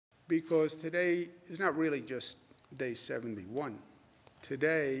because today is not really just day 71.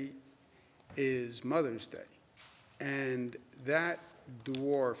 Today is Mother's Day, and that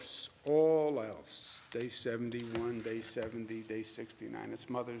dwarfs all else. Day 71, day 70, day 69, it's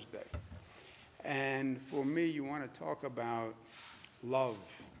Mother's Day. And for me, you want to talk about love.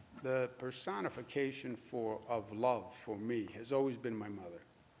 The personification of love for me has always been my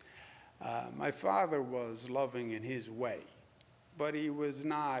mother. My father was loving in his way, but he was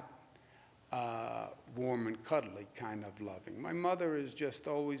not warm and cuddly kind of loving. My mother has just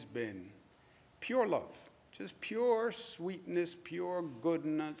always been pure love, just pure sweetness, pure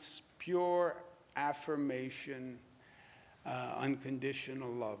goodness, pure affirmation, unconditional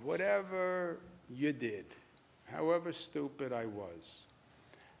love. Whatever you did, however stupid I was,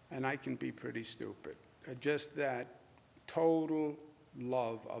 and I can be pretty stupid, just that total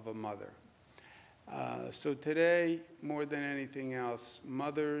love of a mother. So today, more than anything else,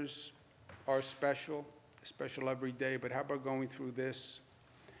 mothers are special every day, but how about going through this?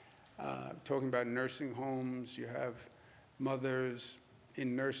 Talking about nursing homes, you have mothers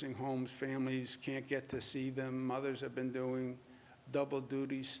in nursing homes, families can't get to see them. Mothers have been doing double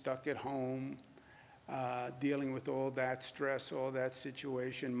duty, stuck at home, dealing with all that stress, all that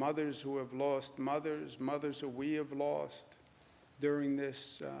situation. Mothers who have lost mothers, mothers who we have lost during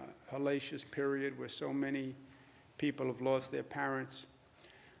this hellacious period where so many people have lost their parents.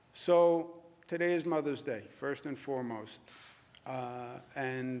 So today is Mother's Day, first and foremost.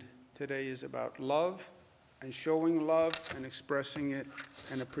 And today is about love and showing love and expressing it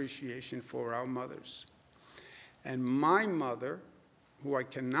and appreciation for our mothers. And my mother, who I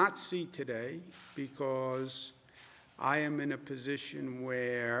cannot see today because I am in a position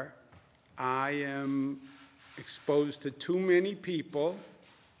where I am exposed to too many people,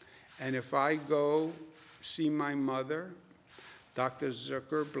 and if I go see my mother, Dr.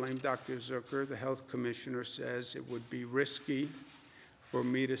 Zucker, blame Dr. Zucker, the health commissioner, says it would be risky for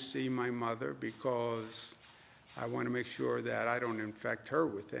me to see my mother because I want to make sure that I don't infect her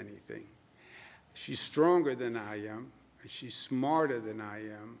with anything. She's stronger than I am, and she's smarter than I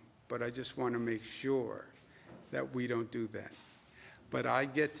am, but I just want to make sure that we don't do that. But I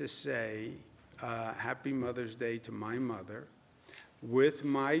get to say Happy Mother's Day to my mother with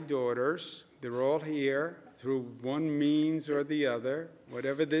my daughters. They're all here through one means or the other,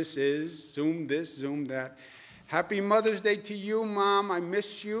 whatever this is, Zoom this, Zoom that. Happy Mother's Day to you, Mom. I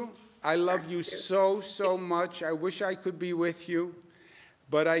miss you. I love you so, so much. I wish I could be with you,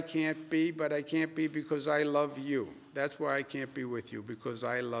 but I can't be. But I can't be because I love you. That's why I can't be with you, because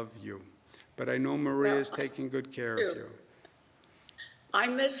I love you. But I know Maria's taking good care of you. I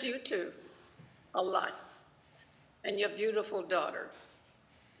miss you too, a lot, and your beautiful daughters.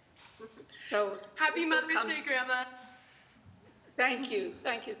 So happy Mother's Day, Grandma. Thank you,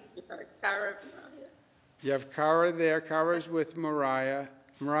 Cara. You have Cara there. Cara's with Mariah.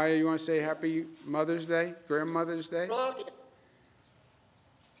 Mariah, you want to say Happy Mother's Day, Grandmother's Day?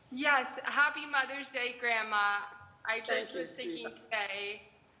 Yes, Happy Mother's Day, Grandma. I just was thinking today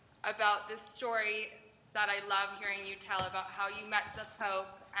about this story that I love hearing you tell about how you met the Pope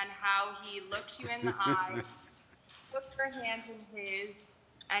and how he looked you in the eye, put your hand in his,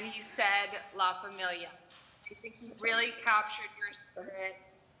 and he said, La Familia. I think he really captured your spirit.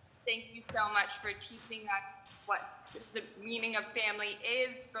 Thank you so much for teaching us what the meaning of family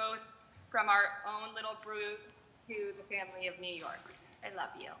is, both from our own little brood to the family of New York. I love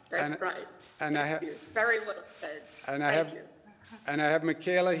you. That's right. And I have very well said. And I have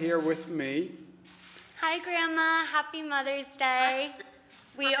Michaela here with me. Hi, Grandma. Happy Mother's Day.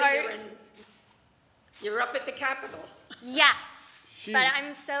 You're up at the Capitol. Yes. But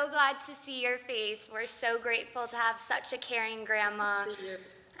I'm so glad to see your face. We're so grateful to have such a caring grandma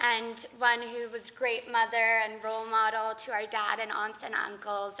and one who was a great mother and role model to our dad and aunts and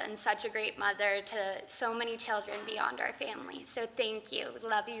uncles, and such a great mother to so many children beyond our family. So thank you.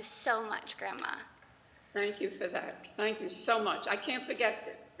 Love you so much, Grandma. Thank you for that. Thank you so much. I can't forget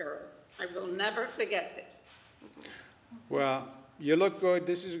this, girls. I will never forget this. Well, you look good.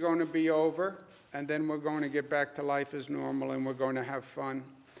 This is going to be over, and then we're going to get back to life as normal, and we're going to have fun.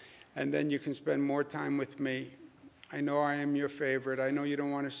 And then you can spend more time with me. I know I am your favorite. I know you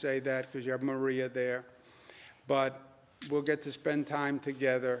don't want to say that because you have Maria there. But we'll get to spend time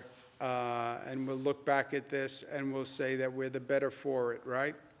together, and we'll look back at this, and we'll say that we're the better for it,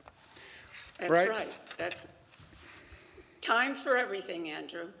 right? That's right. It's time for everything,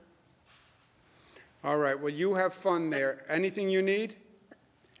 Andrew. All right. Well, you have fun there. Anything you need?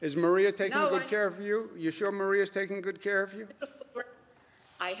 Is Maria taking good care of you? You sure Maria's taking good care of you?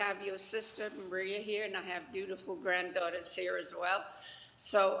 I have your sister, Maria, here, and I have beautiful granddaughters here as well.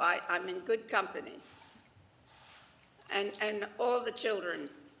 So I'm in good company. And all the children,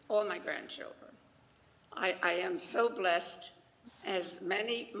 all my grandchildren. I am so blessed, as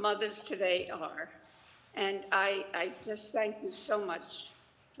many mothers today are. And I just thank you so much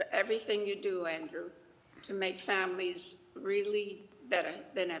for everything you do, Andrew, to make families really better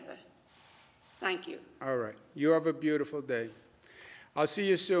than ever. Thank you. All right. You have a beautiful day. I'll see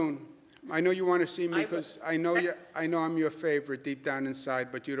you soon. I know you want to see me I will. because I know I'm your favorite deep down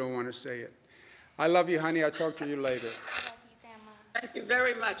inside, but you don't want to say it. I love you, honey. I'll talk to you later. I love you, Grandma. Thank you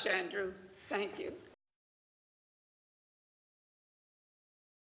very much, Andrew. Thank you.